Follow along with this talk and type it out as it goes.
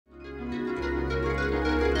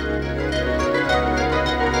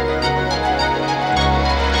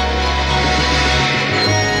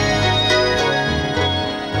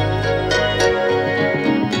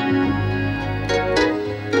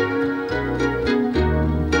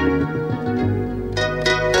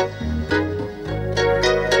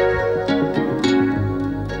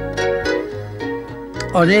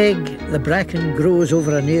On Eigg, the bracken grows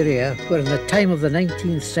over an area where in the time of the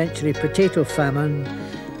 19th century potato famine,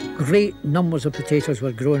 great numbers of potatoes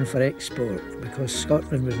were grown for export because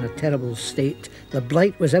Scotland was in a terrible state. The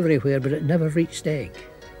blight was everywhere, but it never reached Eigg.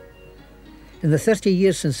 In the 30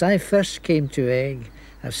 years since I first came to Eigg,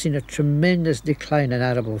 I've seen a tremendous decline in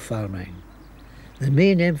arable farming. The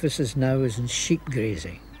main emphasis now is in sheep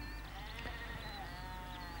grazing.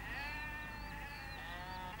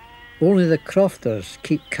 Only the crofters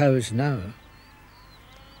keep cows now.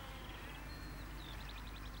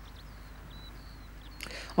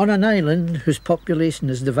 On an island whose population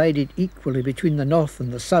is divided equally between the north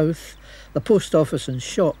and the south, the post office and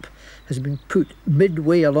shop has been put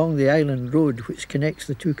midway along the island road which connects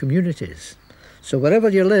the two communities. So wherever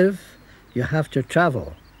you live, you have to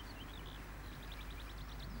travel.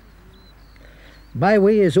 My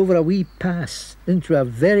way is over a wee pass into a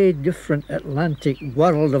very different Atlantic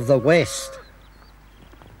world of the West.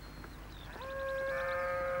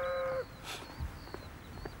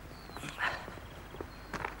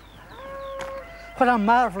 What a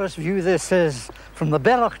marvellous view this is, from the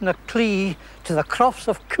Bealach na Clee to the Crofts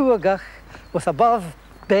of Cuagach, with above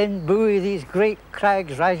Ben Buoy these great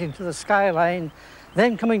crags rising to the skyline,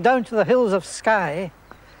 then coming down to the hills of Skye,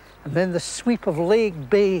 and then the sweep of Lake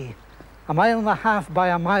Bay, 1.5 miles by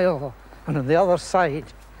a mile, and on the other side,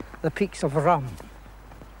 the peaks of Rum.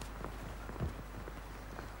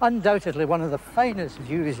 Undoubtedly one of the finest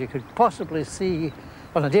views you could possibly see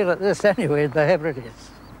on a day like this anyway in the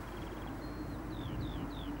Hebrides.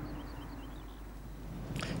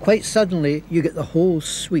 Quite suddenly you get the whole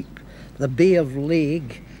sweep, the Bay of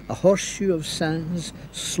Eigg, a horseshoe of sands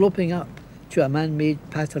sloping up to a man-made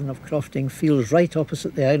pattern of crofting fields right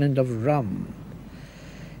opposite the island of Rum.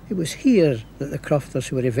 It was here that the crofters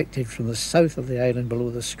who were evicted from the south of the island below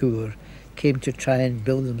the Sgúr came to try and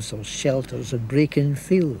build themselves shelters and break in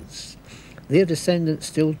fields. Their descendants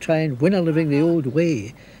still try and win a living the old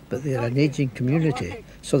way, but they are an ageing community,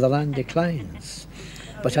 so the land declines.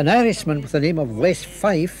 But an Irishman with the name of West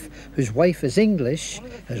Fife, whose wife is English,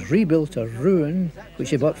 has rebuilt a ruin which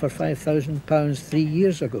he bought for £5,000 3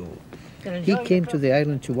 years ago. He came to the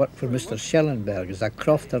island to work for Mr. Schellenberg as a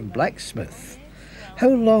crofter blacksmith. How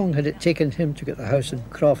long had it taken him to get the house and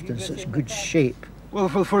croft in such good shape? Well,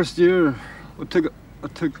 for the first year, it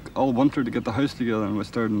took all winter to get the house together, and we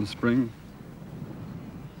started in the spring.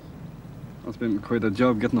 It's been quite a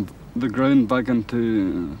job getting the ground back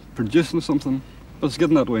into producing something. But it's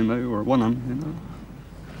getting that way now, we're winning, you know.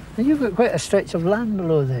 And you've got quite a stretch of land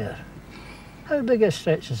below there. How big a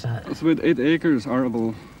stretch is that? It's about 8 acres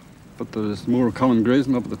arable, but there's more common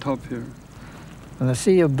grazing up at the top here. And I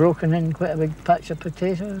see you've broken in quite a big patch of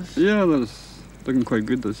potatoes. Yeah, that's looking quite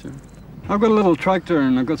good this year. I've got a little tractor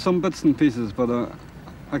and I've got some bits and pieces, but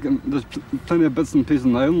there's plenty of bits and pieces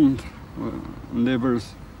on the island,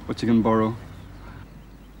 neighbours, which you can borrow.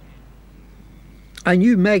 I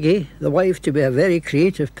knew Maggie, the wife, to be a very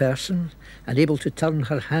creative person and able to turn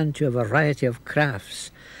her hand to a variety of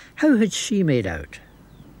crafts. How had she made out?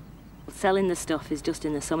 Selling the stuff is just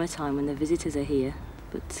in the summertime when the visitors are here,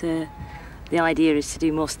 but the idea is to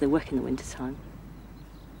do most of the work in the wintertime.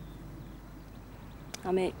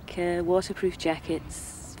 I make waterproof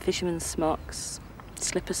jackets, fishermen's smocks,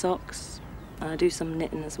 slipper socks, and I do some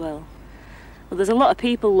knitting as well. Well, there's a lot of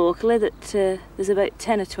people locally that there's about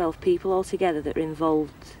 10 or 12 people altogether that are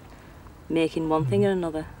involved making one thing or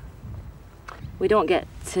another. We don't get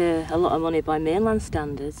a lot of money by mainland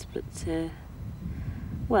standards, but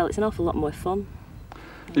well, it's an awful lot more fun.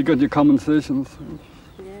 You got your compensations.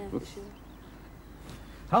 Yeah, for sure.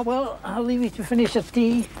 Oh well, I'll leave you to finish your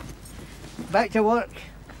tea. Back to work.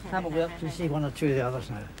 And we'll be up to see one or two of the others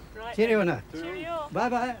now. Right. Cheerio now. Cheerio.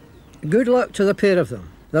 Bye-bye. Good luck to the pair of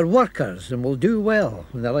them. They're workers and will do well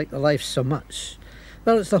when they like the life so much.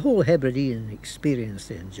 Well, it's the whole Hebridean experience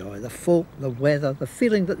they enjoy, the folk, the weather, the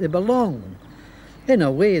feeling that they belong. In a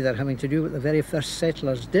way, they're having to do what the very first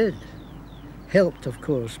settlers did. Helped, of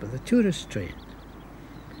course, by the tourist trade.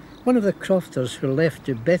 One of the crofters who left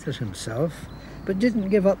to better himself, but didn't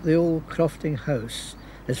give up the old crofting house,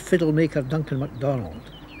 is fiddlemaker Duncan MacDonald,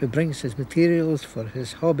 who brings his materials for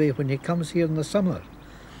his hobby when he comes here in the summer.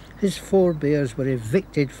 His forebears were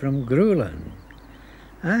evicted from Groolan.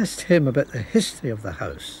 I asked him about the history of the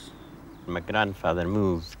house. My grandfather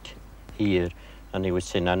moved here and he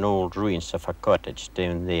was in an old ruins of a cottage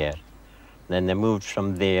down there. Then they moved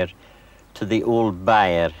from there to the old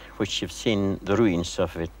byre, which you've seen the ruins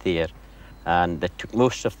of it there. And they took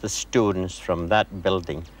most of the stones from that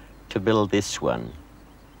building to build this one.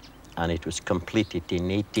 And it was completed in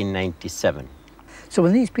 1897. So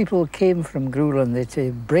when these people came from Groolan,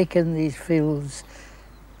 they'd break in these fields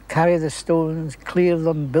carry the stones, clear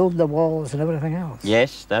them, build the walls and everything else.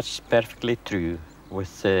 Yes, that's perfectly true,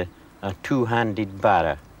 with a two-handed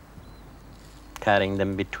barrow, carrying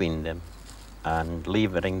them between them and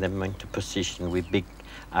levering them into position with big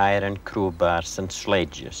iron crowbars and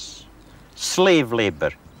sledges. Slave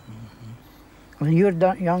labour. When you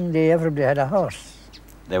were young day, everybody had a horse.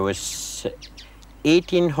 There was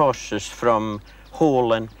 18 horses from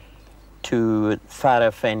Holland to far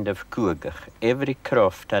off end of Coogach. Every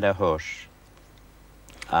croft had a horse.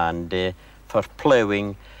 And for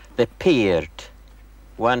ploughing, they paired.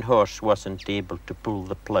 One horse wasn't able to pull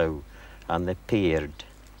the plough, and they paired.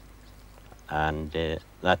 And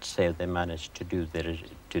that's how they managed to do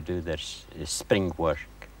their spring work.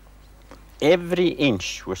 Every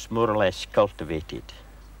inch was more or less cultivated.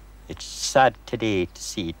 It's sad today to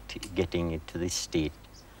see it getting into this state.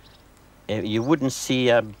 You wouldn't see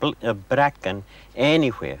a bracken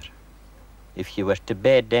anywhere. If you were to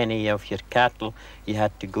bed any of your cattle, you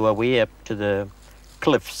had to go away up to the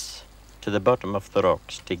cliffs, to the bottom of the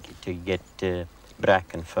rocks to get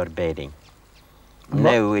bracken for bedding.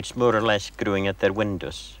 Now it's more or less growing at their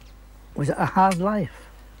windows. Was it a hard life?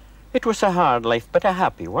 It was a hard life, but a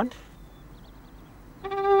happy one.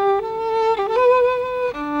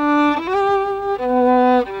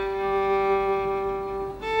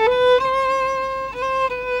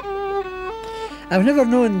 I've never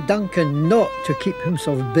known Duncan not to keep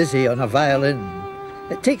himself busy on a violin.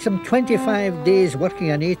 It takes him 25 days working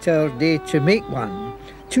an 8-hour day to make one,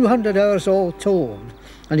 200 hours all told,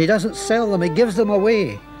 and he doesn't sell them, he gives them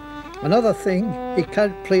away. Another thing, he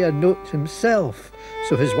can't play a note himself,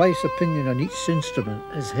 so his wife's opinion on each instrument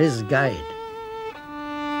is his guide.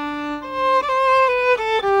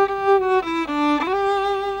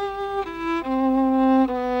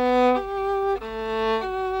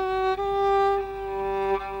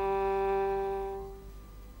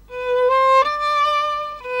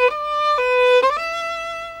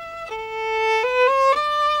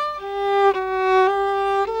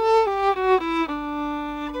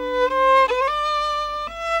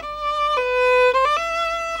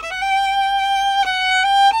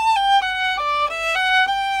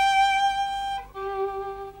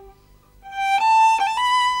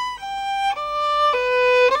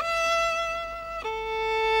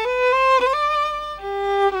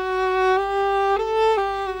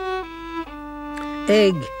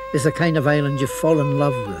 Eigg is the kind of island you fall in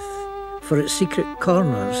love with, for its secret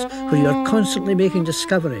corners where you are constantly making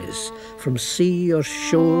discoveries, from sea or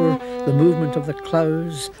shore, the movement of the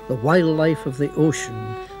clouds, the wildlife of the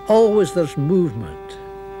ocean. Always there's movement.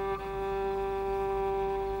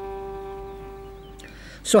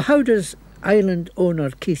 So how does island owner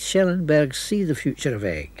Keith Schellenberg see the future of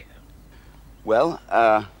Eigg? Well,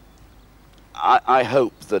 I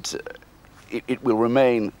hope that it will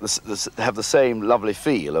remain, have the same lovely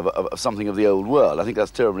feel of something of the old world. I think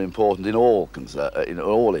that's terribly important in all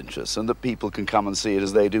interests, and that people can come and see it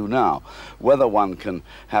as they do now. Whether one can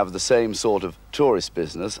have the same sort of tourist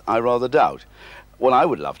business, I rather doubt. What I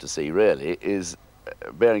would love to see, really, is,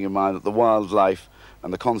 bearing in mind that the wildlife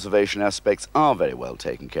and the conservation aspects are very well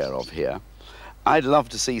taken care of here, I'd love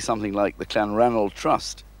to see something like the Clanranald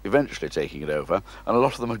Trust eventually taking it over, and a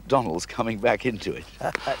lot of the McDonald's coming back into it.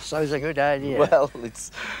 That sounds a good idea. Well, it's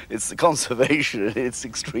the conservation in its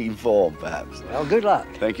extreme form, perhaps. Well, good luck.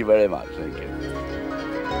 Thank you very much. Thank you.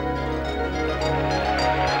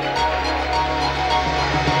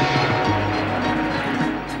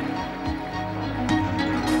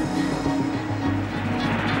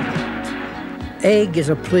 Eigg is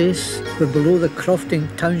a place where below the crofting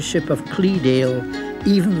township of Cleedale,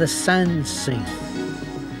 even the sands sing,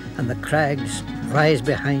 and the crags rise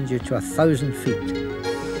behind you to 1,000 feet.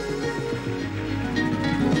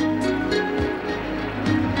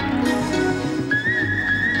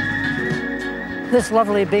 This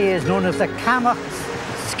lovely bay is known as the Camach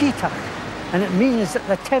Skeetach, and it means that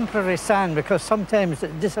the temporary sand, because sometimes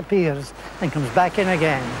it disappears and comes back in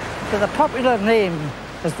again. But the popular name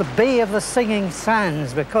is the Bay of the Singing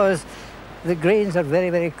Sands, because the grains are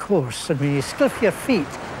very, very coarse, and when you spliff your feet,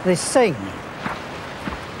 they sing.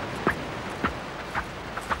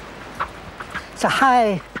 It's a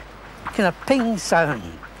high kind of ping sound,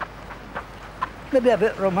 maybe a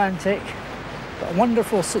bit romantic, but a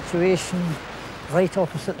wonderful situation right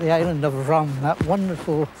opposite the island of Rum, that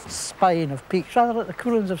wonderful spine of peaks, rather like the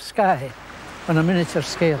Coolins of Skye on a miniature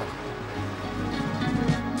scale.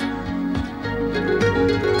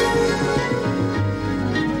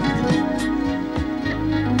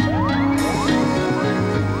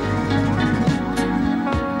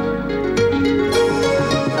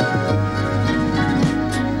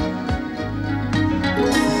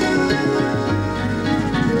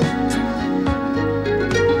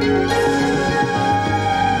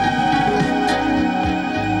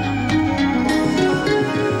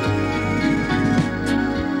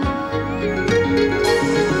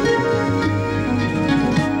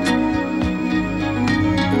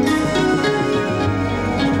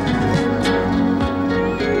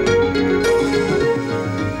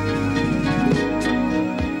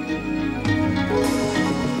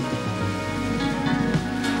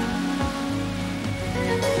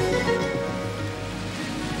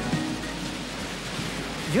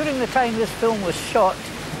 during the time this film was shot,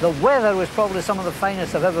 the weather was probably some of the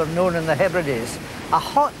finest I've ever known in the Hebrides. A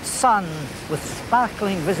hot sun with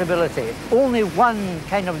sparkling visibility. Only one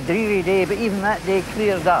kind of dreary day, but even that day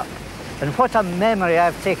cleared up. And what a memory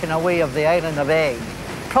I've taken away of the island of Eigg.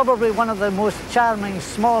 Probably one of the most charming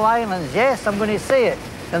small islands, yes, I'm going to say it,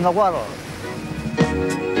 in the world.